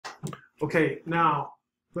Okay, now,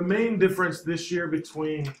 the main difference this year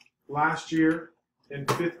between last year in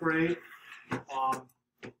 5th grade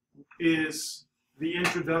is the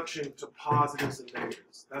introduction to positives and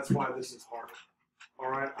negatives. That's why this is harder.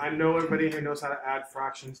 All right, I know everybody here knows how to add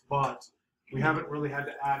fractions, but we haven't really had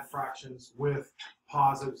to add fractions with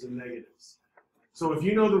positives and negatives. So if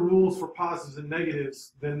you know the rules for positives and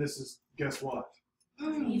negatives, then this is, guess what?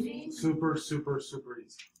 Easy. Super, super, super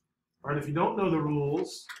easy. All right, if you don't know the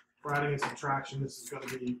rules for adding and subtraction, this is going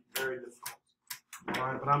to be very difficult. All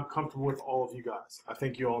right, but I'm comfortable with all of you guys. I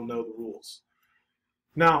think you all know the rules.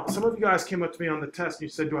 Now, some of you guys came up to me on the test and you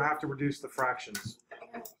said, do I have to reduce the fractions?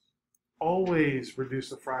 Always reduce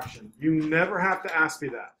the fraction. You never have to ask me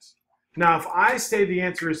that. Now, if I say the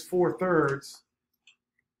answer is 4/3,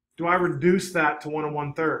 do I reduce that to 1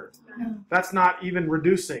 1/3? No. That's not even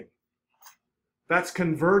reducing. That's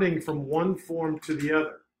converting from one form to the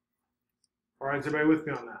other. All right, is everybody with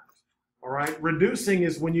me on that? All right, reducing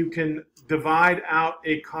is when you can divide out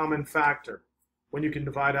a common factor. When you can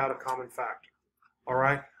divide out a common factor. All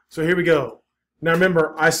right, so here we go. Now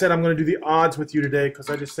remember, I said I'm going to do the odds with you today because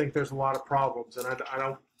I just think there's a lot of problems, and I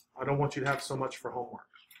don't want you to have so much for homework.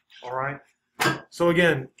 All right, so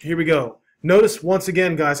again, here we go. Notice once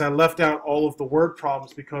again, guys, I left out all of the word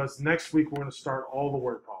problems because next week we're going to start all the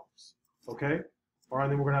word problems. Okay? All right,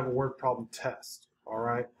 then we're going to have a word problem test. All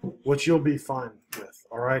right, which you'll be fine with.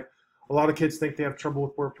 All right, a lot of kids think they have trouble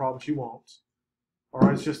with word problems. You won't. All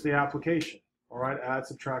right, it's just the application. All right, add,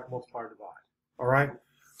 subtract, multiply, divide. All right,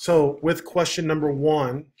 so with question number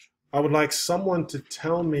 1, I would like someone to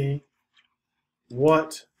tell me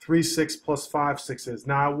what 3/6 plus 5/6 is.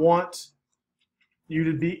 Now I want you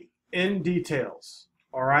to be in details.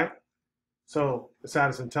 All right, so Miss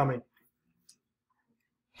Addison, tell me,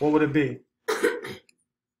 what would it be?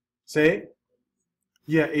 Say it.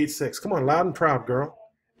 Yeah, 8/6. Come on, loud and proud,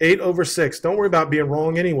 girl. 8/6. Don't worry about being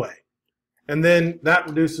wrong anyway. And then that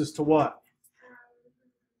reduces to what?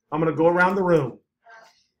 I'm going to go around the room.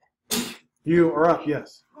 You are up,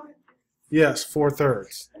 yes. Yes,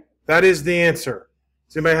 4/3. That is the answer.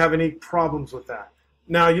 Does anybody have any problems with that?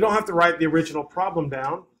 Now, you don't have to write the original problem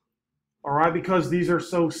down, all right, because these are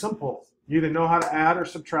so simple. You either know how to add or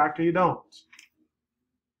subtract or you don't.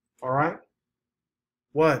 All right?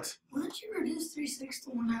 What? Why don't you reduce 3/6 to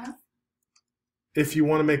 1/2? If you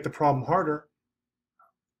want to make the problem harder,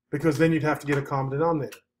 because then you'd have to get a common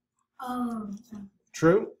denominator. Oh.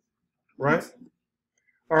 True? Right?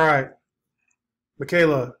 All right.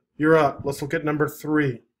 Michaela, you're up. Let's look at number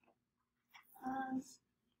 3. It's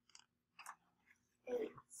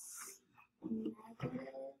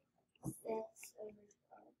 -6/5.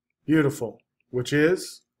 Beautiful. Which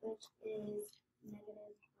is? Which is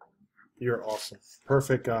 -1/2. You're awesome.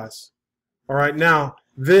 Perfect, guys. All right, now,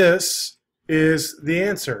 this is the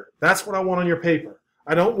answer. That's what I want on your paper.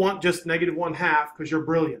 I don't want just -1/2 because you're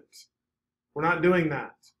brilliant. We're not doing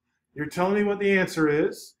that. You're telling me what the answer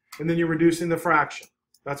is, and then you're reducing the fraction.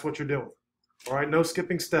 That's what you're doing. All right, no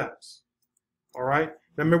skipping steps. All right,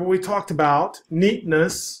 now remember we talked about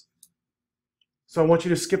neatness. So I want you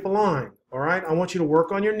to skip a line. All right, I want you to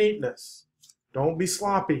work on your neatness. Don't be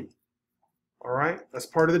sloppy. All right, that's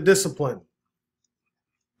part of the discipline.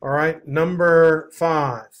 All right, number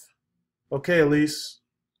 5. Okay, Elise.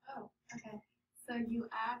 Oh, okay. So you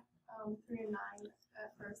add 3 and 9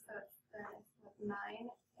 at first, so then it's 9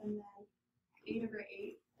 and then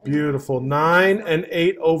 8/8. Beautiful. 9 and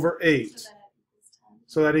 8/8. So then it equals 10.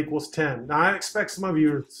 So that equals 10. Now, I expect some of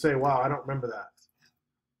you to say, wow, I don't remember that.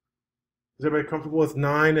 Is everybody comfortable with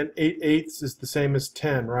 9 and 8/8 is the same as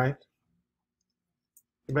 10, right?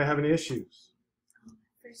 Anybody have any issues?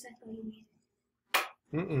 For a second, you need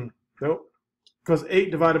Nope. Because 8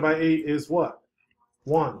 divided by 8 is what?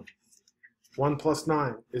 1. 1 plus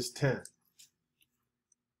 9 is 10.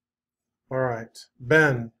 All right.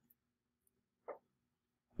 Ben,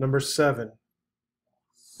 number 7.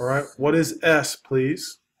 All right. What is S,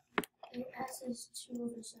 please? S is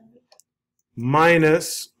 2/7.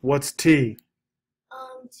 Minus, what's T?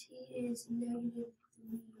 T is -3/7.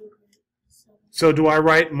 So do I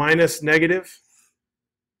write minus negative?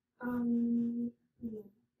 No.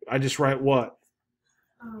 I just write what?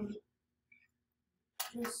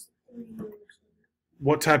 Just 3/7.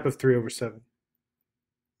 What type of 3/7?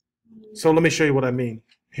 So let me show you what I mean.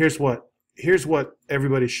 Here's what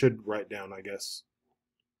everybody should write down, I guess.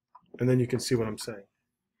 And then you can see what I'm saying.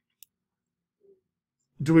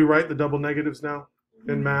 Do we write the double negatives now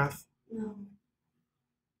in math? No.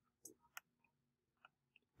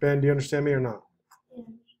 Ben, do you understand me or not? Yeah.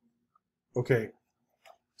 Okay.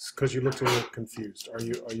 It's because you looked a little confused. Are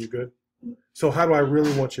you good? So how do I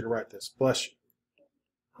really want you to write this? Bless you.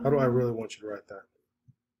 How do I really want you to write that?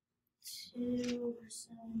 2 over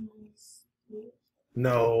 7 is 3.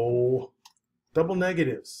 No. Double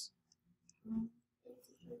negatives.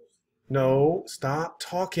 No, stop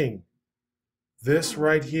talking. This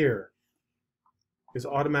right here is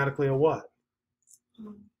automatically a what?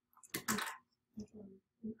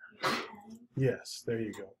 Yes, there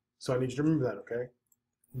you go. So I need you to remember that, okay?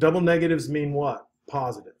 Double negatives mean what?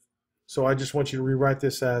 Positive. So I just want you to rewrite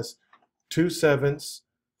this as 2/7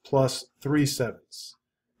 plus 3/7.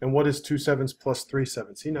 And what is 2/7 plus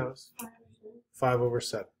 3/7? He knows. 5 over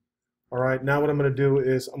 7. All right, now what I'm going to do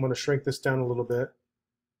is I'm going to shrink this down a little bit.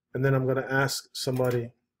 And then I'm going to ask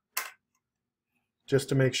somebody just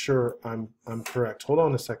to make sure I'm correct. Hold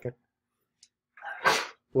on a second.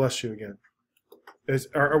 Bless you again.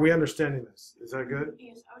 Are we understanding this? Is that good?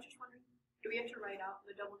 Yes, I was just wondering, do we have to write out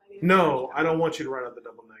the double negative? No, I don't want you to write out the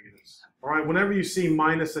double negatives. All right, whenever you see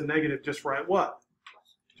minus and negative, just write what?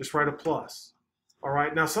 Just write a plus. All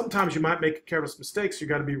right, now sometimes you might make careless mistakes. You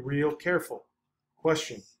got to be real careful.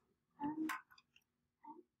 Question? I'm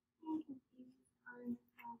confused on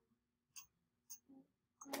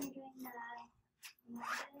when you're doing the negative,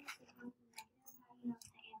 how do you know the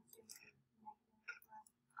answer is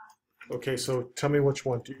negative? Okay, so tell me which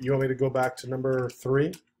one. Do you want me to go back to number 3?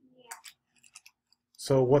 Yeah.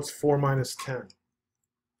 So what's 4 minus 10?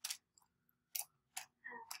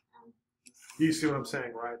 You see what I'm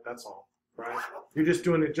saying, right? That's all, right? You're just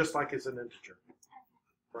doing it just like it's an integer,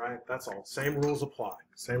 right? That's all. Same rules apply.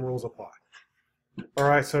 Same rules apply. All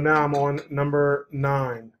right, so now I'm on number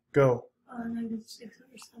 9. Go. Negative 6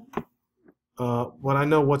 over 7. But I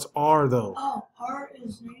know what's R, though. Oh, R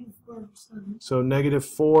is negative 4 over 7. So negative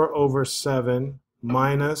 4 over 7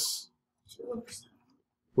 minus, 2 over 7.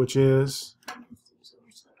 which is, Negative 6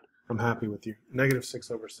 over 7. I'm happy with you, negative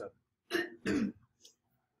 6 over 7.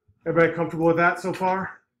 Everybody comfortable with that so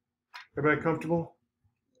far? Everybody comfortable?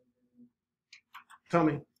 Tell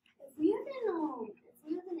me. If we have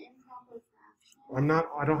an improper fraction.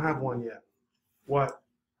 I don't have one yet. What?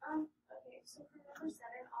 Okay, so for number 7,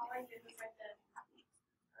 all I did was write the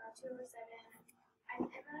 2 over 7, and then I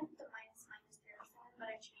put the minus there, but I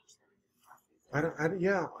changed them.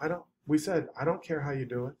 We said, I don't care how you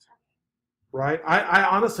do it. Right? I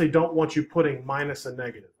honestly don't want you putting minus and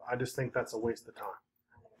negative. I just think that's a waste of time.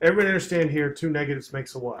 Everybody understand here, 2 negatives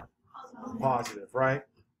makes a what? Positive, right?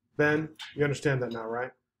 Ben, you understand that now,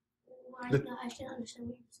 right? No, I should understand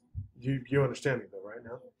what you're saying. You understand me though, right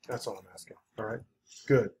now? That's all I'm asking. All right?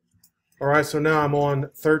 Good. All right, so now I'm on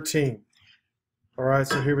 13. All right,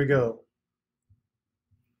 so here we go.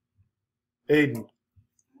 Aiden.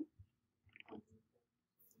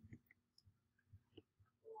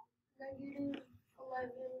 Negative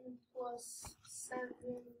 11 plus 7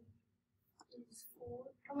 is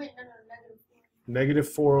 4. Oh, wait, no, negative 4. Negative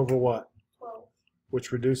 4 over what? 12.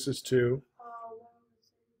 Which reduces to 1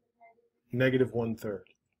 negative 1/3.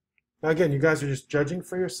 Now again, you guys are just judging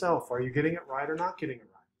for yourself. Are you getting it right or not getting it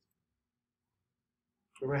right?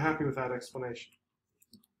 Everybody happy with that explanation?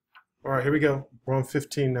 All right, here we go. We're on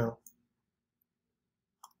 15 now.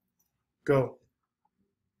 Go.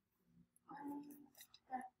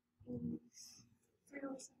 That is 3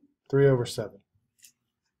 over 7. 3 over 7.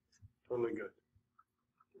 Totally good.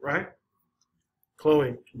 Right?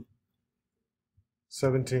 Chloe.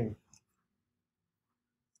 17.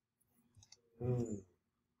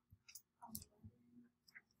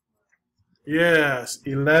 Yes,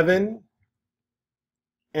 11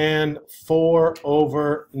 and 4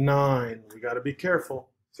 over 9. We got to be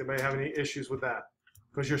careful. Does anybody have any issues with that?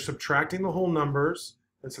 Because you're subtracting the whole numbers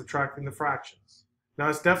and subtracting the fractions. Now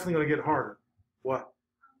it's definitely going to get harder. What?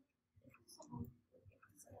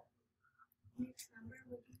 Next number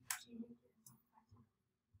would be change it.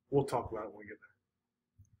 We'll talk about it when we get there.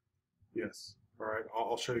 Yes. All right.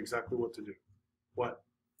 I'll show you exactly what to do. What?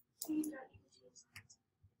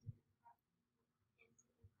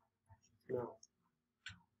 No.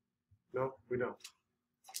 No, we don't.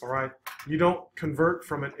 All right. You don't convert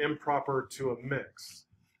from an improper to a mix.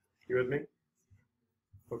 You with me?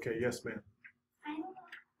 Okay. Yes, ma'am. I don't know.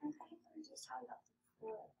 I think we just talked about the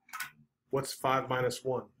 4. What's 5 minus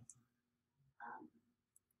 1?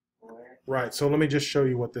 4. Right. So let me just show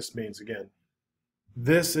you what this means again.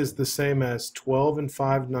 This is the same as 12 and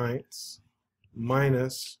 5/9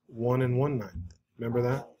 minus 1 and 1/9. Remember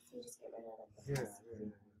that? So you just get rid of it. Yeah.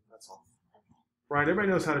 That's all. Right. Everybody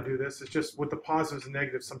knows how to do this. It's just with the positives and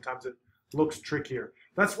negatives, sometimes it looks trickier.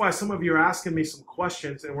 That's why some of you are asking me some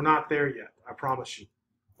questions, and we're not there yet. I promise you.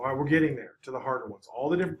 All right, we're getting there to the harder ones. All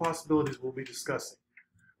the different possibilities we'll be discussing.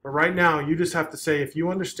 But right now, you just have to say, if you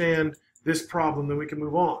understand this problem, then we can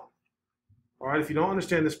move on. All right, if you don't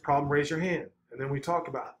understand this problem, raise your hand, and then we talk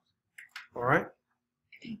about it. All right?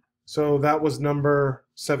 So that was number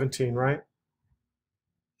 17, right?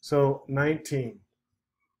 So 19.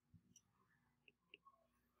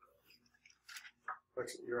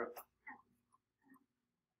 You're up.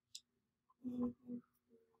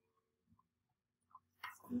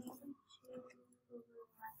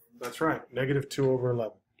 That's right, negative 2 over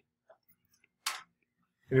 11.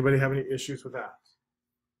 Anybody have any issues with that?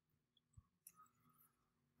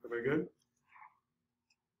 Everybody good?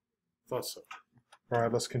 Thought so. All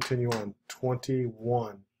right, let's continue on.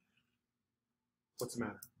 21. What's the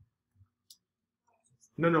matter?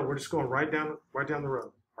 No, we're just going right down the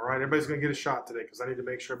road. All right, everybody's going to get a shot today because I need to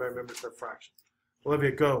make sure everybody remembers their fractions.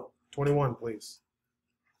 Olivia, go. 21, please.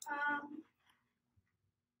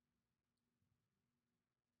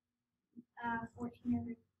 14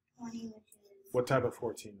 over 20, which is What type of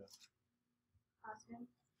 14 though? positive.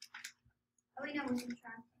 Oh wait, no, we're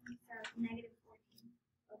subtracting. So negative 14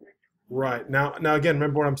 over 20. Right. Now again,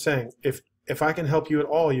 remember what I'm saying. If I can help you at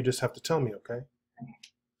all, you just have to tell me, okay? Okay.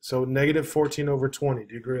 So negative 14 over 20.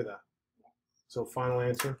 Do you agree with that? Yes. So final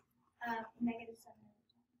answer? Negative 7 over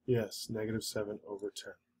 10. Yes, negative 7 over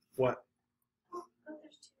 10. What? Oh,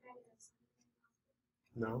 there's two negatives.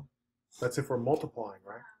 No? That's if we're multiplying,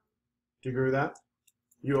 right? Do you agree with that?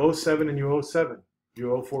 You owe 7 and you owe 7.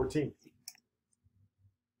 You owe 14.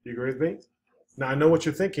 Do you agree with me? Now, I know what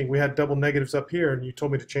you're thinking. We had double negatives up here, and you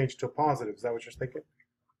told me to change it to a positive. Is that what you're thinking?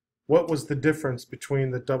 What was the difference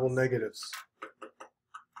between the double negatives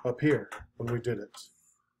up here when we did it?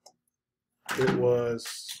 It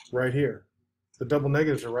was right here. The double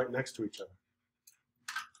negatives are right next to each other.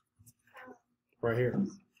 Right here.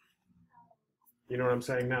 You know what I'm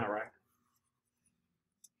saying now, right?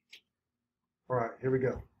 All right, here we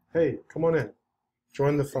go. Hey, come on in.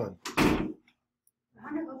 Join the fun. Round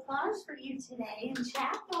of applause for you today in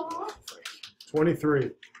chapel.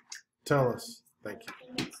 23. Tell us. Thank you.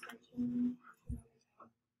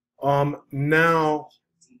 Now,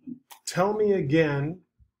 tell me again,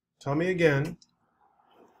 what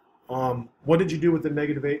did you do with the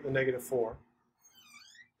negative 8 and the negative 4?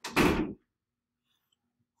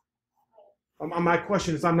 My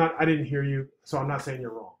question is, I didn't hear you, so I'm not saying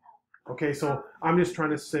you're wrong. Okay, so I'm just trying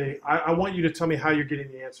to say, I want you to tell me how you're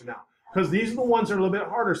getting the answer now. Because these are the ones that are a little bit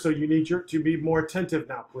harder, so you need to be more attentive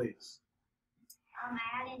now, please. I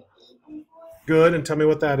added 8 and 4. Good, and tell me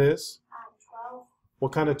what that is. 12.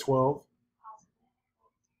 What kind of 12? Positive.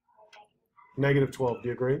 Negative 12, do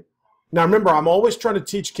you agree? Now remember, I'm always trying to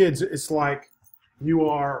teach kids, it's like you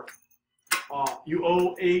owe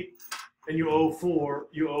 8 and you owe 4,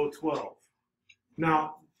 you owe 12.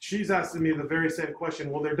 Now, she's asking me the very same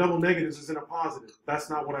question. Well, they're double negatives isn't a positive. That's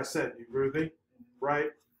not what I said. You agree with me?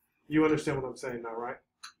 Right? You understand what I'm saying now, right?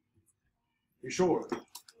 You sure?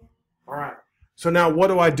 All right. So now what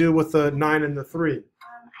do I do with the 9 and the 3?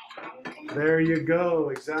 There you go.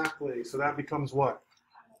 Exactly. So that becomes what?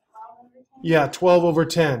 12 over 10. Yeah, 12 over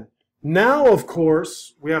 10. Now, of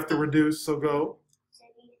course, we have to reduce, so go. So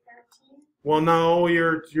it'd be 13. Well, no,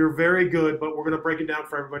 you're very good, but we're going to break it down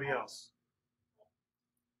for everybody else.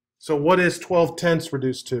 So what is 12 tenths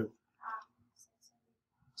reduced to?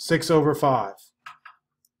 6 over 5.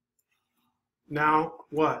 Now,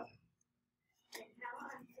 what?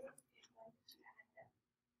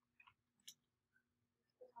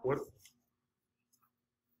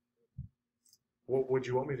 What would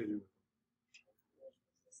you want me to do?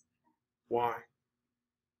 Why?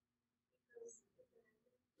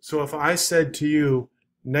 So if I said to you,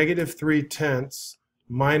 negative 3 tenths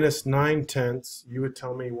minus 9 tenths, you would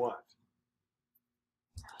tell me what?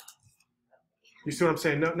 You see what I'm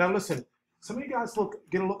saying? Now listen, some of you guys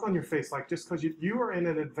get a look on your face, like just because you are in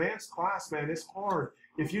an advanced class, man, it's hard.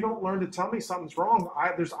 If you don't learn to tell me something's wrong,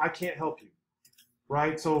 I can't help you,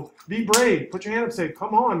 right? So be brave. Put your hand up and say,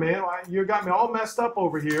 come on, man. You got me all messed up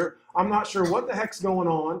over here. I'm not sure what the heck's going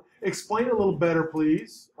on. Explain it a little better,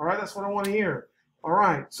 please. All right, that's what I want to hear. All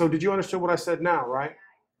right, so did you understand what I said now, right?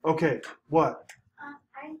 Okay, what? I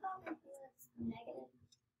thought that it was negative.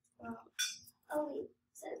 Well, oh wait,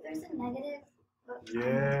 so there's a negative, but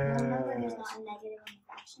Yeah. no number there's not a negative in the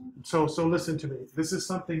fraction. So listen to me. This is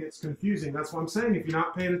something that's confusing. That's what I'm saying. If you're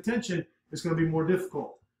not paying attention, it's going to be more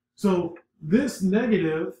difficult. So this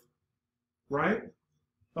negative, right,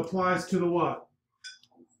 applies to the what?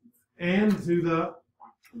 And to the,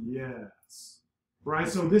 yes. Right,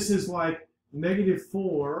 so this is like negative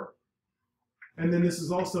 4, and then this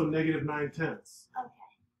is also negative 9 tenths. Okay.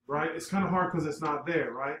 Right? It's kind of hard because it's not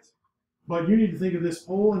there, right? But you need to think of this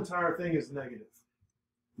whole entire thing as negative.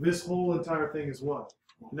 This whole entire thing is what?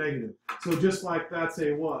 Negative. So just like that's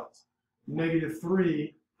a what?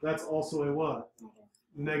 -3, that's also a what?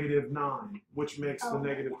 -9, which makes the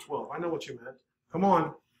 -12. I know what you meant. Come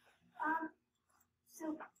on.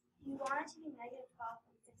 So you want it to be -12 from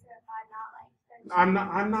 6 over 5, not like 13.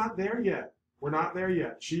 I'm not there yet. We're not there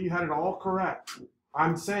yet. She had it all correct.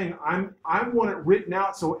 I'm saying I want it written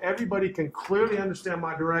out so everybody can clearly understand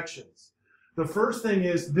my directions. The first thing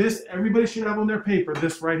is this, everybody should have on their paper,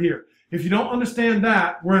 this right here. If you don't understand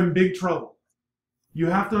that, we're in big trouble. You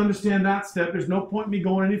have to understand that step. There's no point in me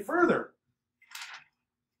going any further.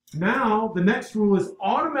 Now, the next rule is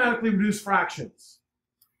automatically reduce fractions.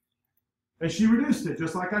 And she reduced it,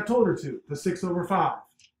 just like I told her to 6 over 5.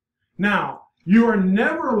 Now, you are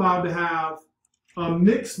never allowed to have a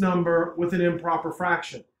mixed number with an improper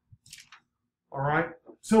fraction. All right?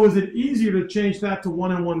 So is it easier to change that to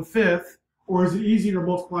 1 1/5, or is it easier to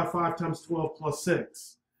multiply 5 times 12 plus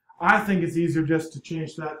 6? I think it's easier just to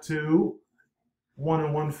change that to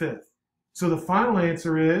 1 1/5. So the final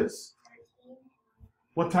answer is,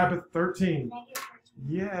 what type of 13? -13.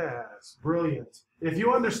 Yes, brilliant. If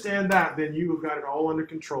you understand that, then you've got it all under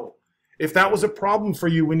control. If that was a problem for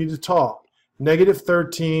you, we need to talk.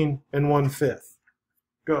 -13 1/5.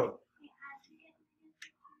 Go.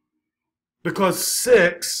 Because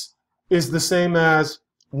 6 is the same as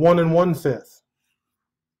 1 1/5.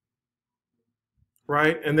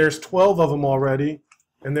 Right? And there's 12 of them already.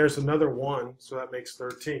 And there's another 1, so that makes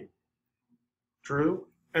 13. True?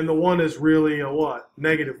 And the 1 is really a what?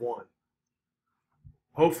 -1.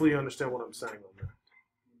 Hopefully you understand what I'm saying on that.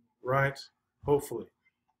 Right? Hopefully.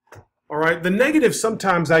 All right? The negative,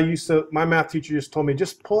 sometimes my math teacher just told me,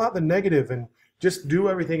 just pull out the negative and just do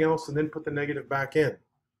everything else and then put the negative back in.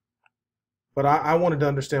 But I wanted to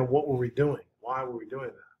understand, what were we doing? Why were we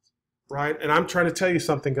doing that? Right? And I'm trying to tell you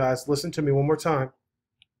something, guys. Listen to me one more time.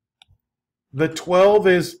 The 12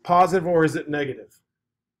 is positive or is it negative?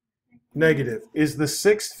 Negative. Is the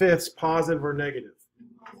 6/5 positive or negative?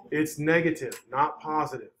 It's negative, not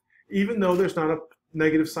positive. Even though there's not a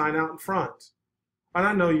negative sign out in front. And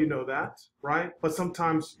I know you know that, right? But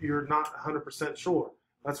sometimes you're not 100% sure.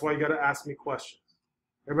 That's why you got to ask me questions.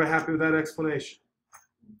 Everybody happy with that explanation?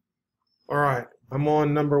 All right. I'm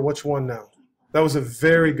on which one now? That was a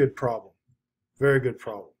very good problem. Very good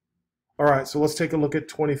problem. All right. So let's take a look at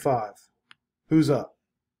 25. Who's up?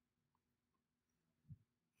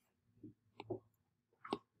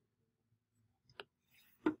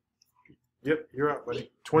 Yep, you're up,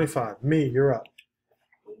 buddy. 25. Me, you're up.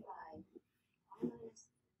 25.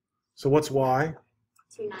 So what's y?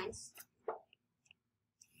 2/9.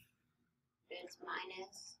 It's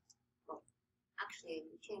minus, well, actually,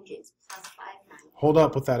 we change it, it's plus 5/9. Hold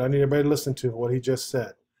up with that. I need everybody to listen to what he just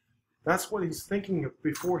said. That's what he's thinking of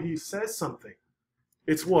before he says something.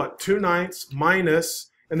 It's what? 2/9 minus,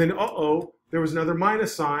 and then, there was another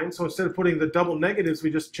minus sign. So instead of putting the double negatives, we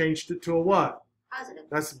just changed it to a what? Positive.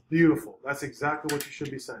 That's beautiful. That's exactly what you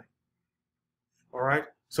should be saying. All right.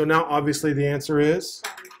 So now, obviously, the answer is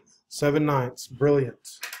 7/9.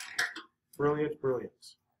 Brilliant. Brilliant,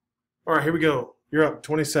 brilliant. All right, here we go. You're up.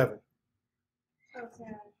 27.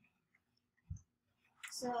 Okay.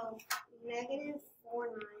 So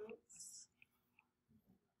 -4/9.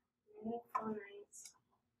 -4/9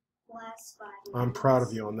 plus 5. I'm proud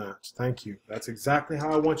of you on that. Thank you. That's exactly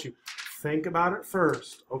how I want you. Think about it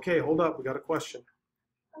first. Okay, hold up. We got a question.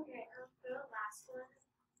 Okay, for the last one,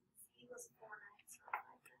 it was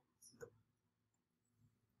 4/9.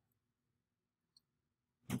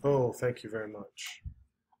 Oh, thank you very much.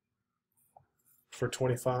 For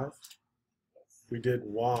 25, we did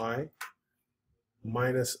y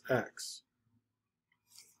minus x.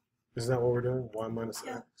 Isn't that what we're doing? Y minus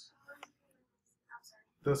Yeah. x.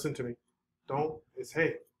 Listen to me.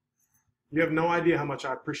 Hey, you have no idea how much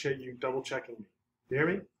I appreciate you double checking me. You hear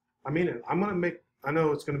me? I mean it. I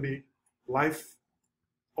know it's going to be life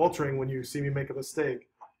altering when you see me make a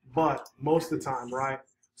mistake, but most of the time, right?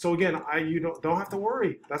 So again, you don't have to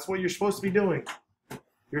worry. That's what you're supposed to be doing.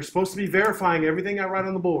 You're supposed to be verifying everything I write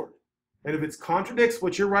on the board. And if it contradicts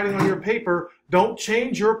what you're writing on your paper, don't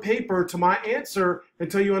change your paper to my answer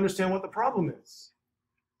until you understand what the problem is.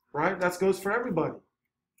 Right? That goes for everybody.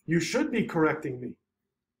 You should be correcting me.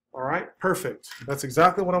 All right? Perfect. That's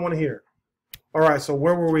exactly what I want to hear. All right, so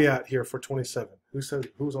where were we at here for 27? Who's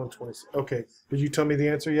on 27? Okay. Did you tell me the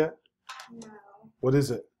answer yet? No. What is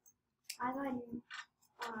it? I got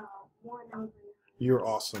 1/9. You're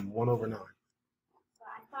awesome. 1/9. But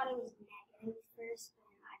I thought it was negative first, but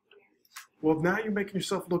I didn't understand. Well, now you're making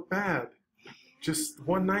yourself look bad. Just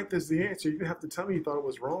 1/9 is the answer. You didn't have to tell me you thought it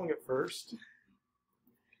was wrong at first.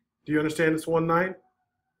 Do you understand it's 1/9? Yeah,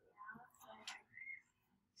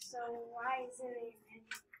 so why is it a negative?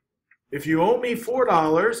 If you owe me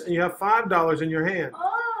 $4 and you have $5 in your hand.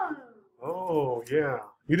 Oh. Oh, yeah.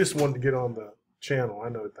 You just wanted to get on the channel. I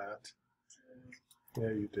know that. Yeah,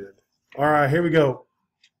 you did. All right, here we go.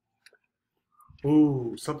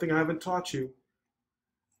 Ooh, something I haven't taught you.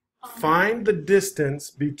 Find the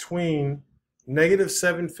distance between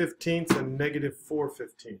 -7/15 and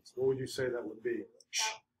 -4/15. What would you say that would be?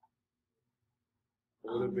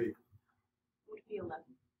 What would it be? Would it be 11?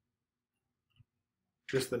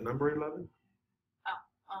 Just the number 11?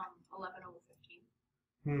 11 over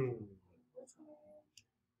 15.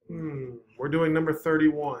 We're doing number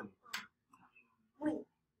 31. Wait.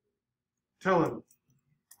 Tell him.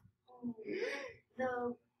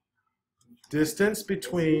 The Distance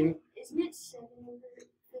between. isn't it 7 over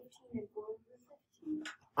 15 and 4 over 15?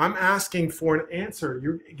 I'm asking for an answer.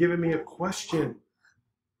 You're giving me a question.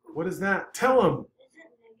 What is that? Tell him. Is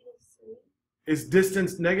it -3? Is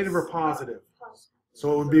distance negative or positive? Positive.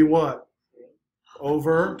 So it would be what? 3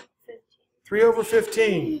 Over 15. 3 over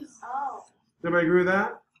 15. Oh. Everybody agree with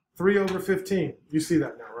that? 3 over 15. You see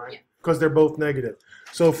that now, right? Yeah. Because they're both negative.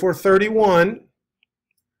 So for 31,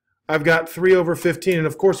 I've got 3 over 15. And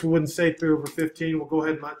of course, we wouldn't say 3 over 15. We'll go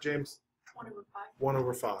ahead and let James. 1 over 5. 1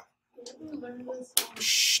 over 5.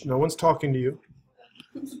 Shh, no one's talking to you.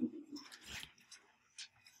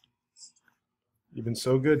 You've been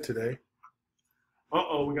so good today.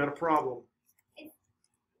 Uh-oh, we got a problem.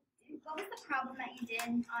 What was the problem that you did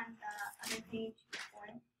on the other page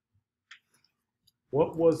before?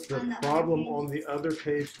 What was the On the other problem page. on the other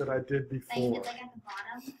page that I did That you before? did like at the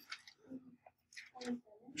bottom? 27?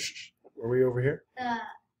 Shh. Were we over here? That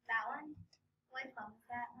one? What phone was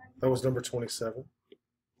that one? That was number 27.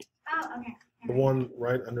 Oh, okay. The one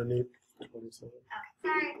right underneath 27. Oh,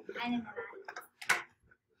 sorry. I didn't know that.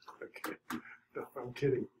 Okay. No, I'm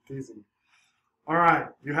kidding. Teasing. All right.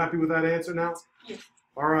 You happy with that answer now? Yes.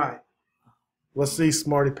 All right. Let's see,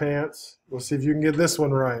 Smarty Pants. Let's see if you can get this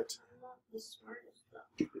one right. I'm not the smartest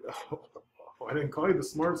though. Oh, I didn't call you the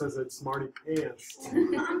smartest. I said Smarty Pants.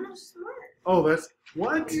 I'm not smart. Oh, that's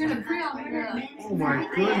what? You're in a pre-Algebra. Oh my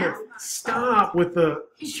goodness. Stop with the.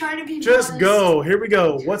 He's trying to be Just modest. go. Here we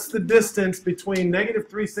go. What's the distance between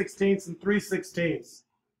 -3/16 and 3/16?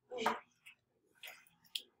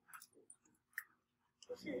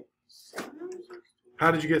 Was it 7 or 16? How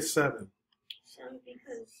did you get 7? 7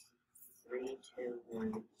 because 3, 2,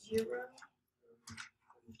 1, 0.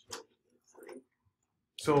 1, 2, 3.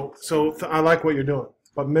 So I like what you're doing,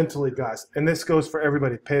 but mentally, guys, and this goes for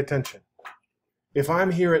everybody. Pay attention. If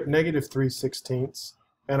I'm here at -3/16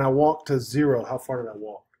 and I walk to 0, how far did I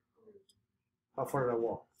walk? How far did I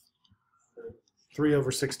walk? 3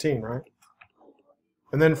 over 16, right?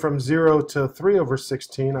 And then from 0 to 3 over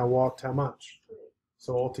 16, I walked how much?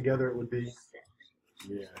 So altogether it would be,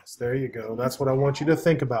 yes, there you go. That's what I want you to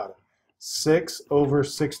think about it. 6 over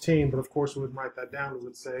 16, but of course we wouldn't write that down. We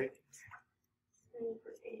would say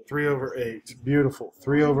 3 over 8. Beautiful.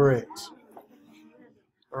 3 over 8.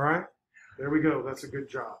 All right? There we go. That's a good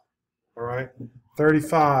job. All right?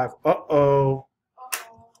 35. Uh-oh.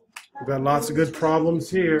 We've got lots of good problems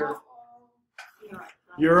here.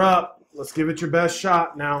 You're up. Let's give it your best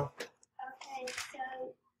shot now. Okay, so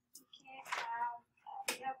you can't have,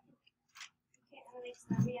 you can't have a mixed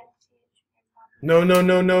number, you have to change your No.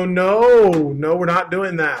 No, we're not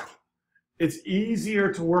doing that. It's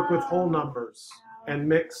easier to work with whole numbers and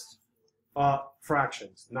mixed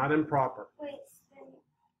fractions, not improper. Wait, then,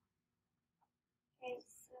 okay,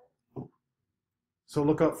 so, So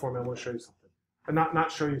look up for me. I want to show you something. And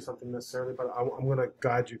not show you something necessarily, but I'm going to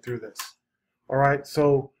guide you through this. All right,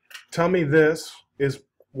 so tell me this is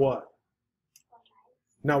what?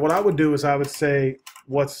 Now what I would do is I would say,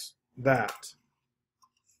 what's that?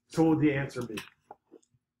 So what would the answer be?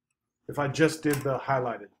 If I just did the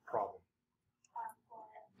highlighted problem.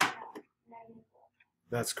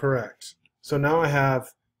 That's correct. So now I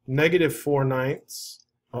have -4/9.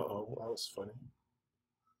 Uh-oh, that was funny.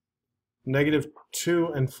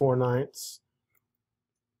 -2 4/9.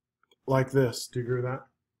 Like this. Do you agree with that?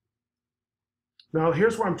 Now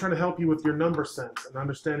here's where I'm trying to help you with your number sense and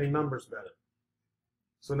understanding numbers better.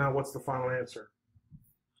 So now what's the final answer?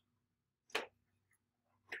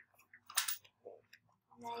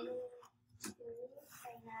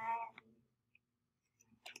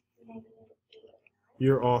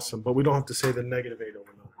 You're awesome, but we don't have to say the -8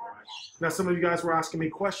 over 9. All right? Now some of you guys were asking me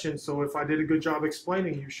questions, so if I did a good job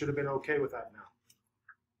explaining, you should have been okay with that now.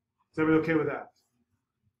 Is everybody okay with that?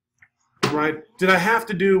 Right? Did I have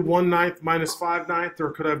to do 1/9 minus 5/9,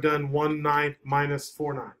 or could I have done 1/9 minus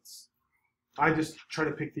 4/9? I just try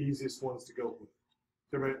to pick the easiest ones to go with.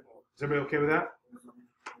 Is everybody okay with that?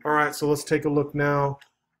 All right, so let's take a look now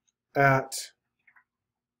at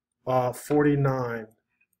 49.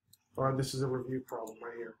 All right, this is a review problem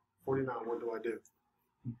right here. 49, what do I do?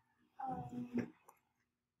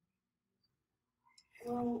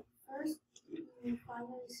 Well, first you find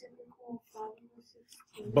the reciprocal of 5 over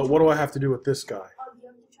 16. But what do I have to do with this guy? Oh, you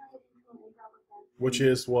have to turn it into an improper fraction. Which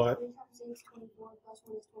is what? 3 times 8 is 24, plus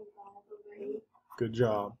 1 is 25 over 8. Good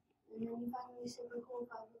job. And then you find the reciprocal of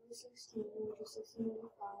 5 over 16, which is 16 over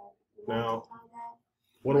 5. You Now, multiply that.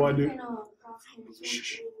 what do I do? You can cross cancel.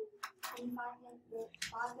 5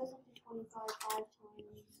 goes into 25 5 times.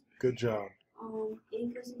 Good job.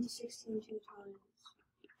 8 goes into 16 2 times.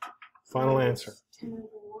 Final answer. 10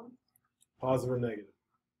 over 1. Positive or negative?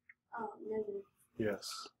 Negative.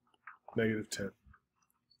 Yes. Negative 10.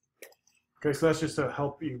 Okay, so that's just to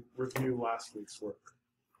help you review last week's work.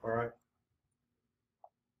 All right?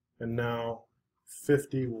 And now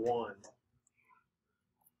 51.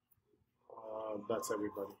 That's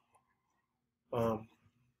everybody.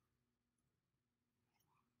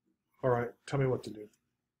 All right, tell me what to do.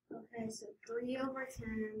 Okay, so 3 over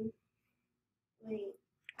 10. Wait.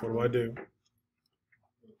 What do I do?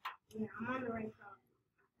 Yeah, I'm on the right problem.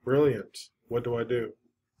 Brilliant. What do I do?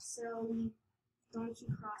 So don't you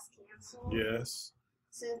cross cancel? Yes.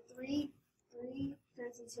 So 3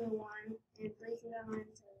 turns into 1, and 3 can go into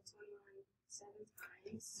 21 7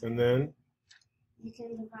 times. And then? You can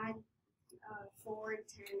divide 4 and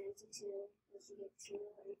 10 into 2, which you get 2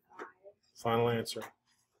 and 5. Final answer.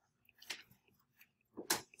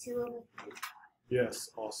 2 over 35. Yes,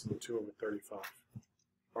 awesome. 2 over 35.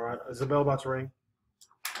 All right, is the bell about to ring?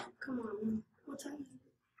 Come on. What time is it?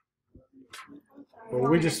 Well,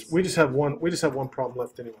 we just have one problem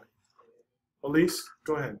left anyway. Elise,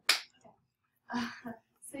 go ahead.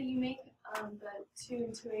 So you make the 2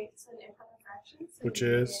 and 2/8 an improper fraction. So Which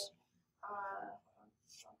you is?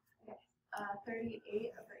 Get,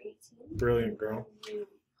 38 over 18. Brilliant, girl. And you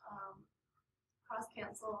cross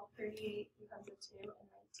cancel. 38 becomes a 2, and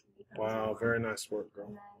 19 becomes Wow, a 1. very nice work, girl.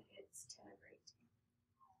 And then it's 10 over 18.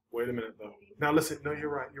 Wait a minute, though. Now listen, no, you're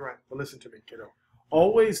right. But listen to me, kiddo.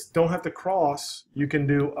 Always don't have to cross. You can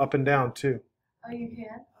do up and down, too. Oh, you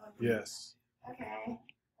can? Oh, Yes. Okay.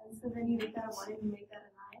 And so then you make that a 1 and you make that a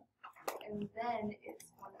 9. And then it's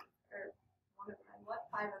 1 over 9. What?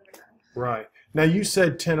 5 over 9. Right. Now you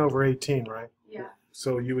said 10 over 18, right? Yeah.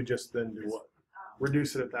 So you would just then do what?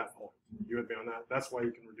 Reduce it at that point. You would be on that. That's why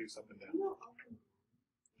you can reduce up and down.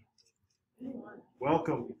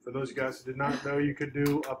 Welcome. For those of you guys who did not know you could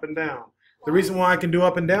do up and down. The reason why I can do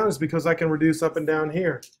up and down is because I can reduce up and down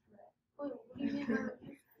here.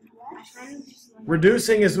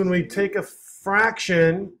 Reducing is when we take a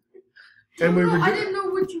fraction and we reduce. I didn't know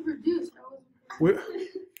what you reduced.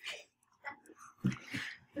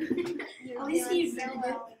 At least you admitted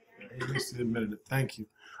it. At least you admitted it. Thank you.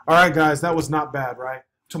 All right, guys, that was not bad, right?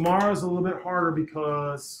 Tomorrow's a little bit harder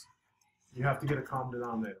because you have to get a common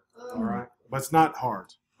denominator. All right, but it's not hard.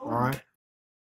 All right.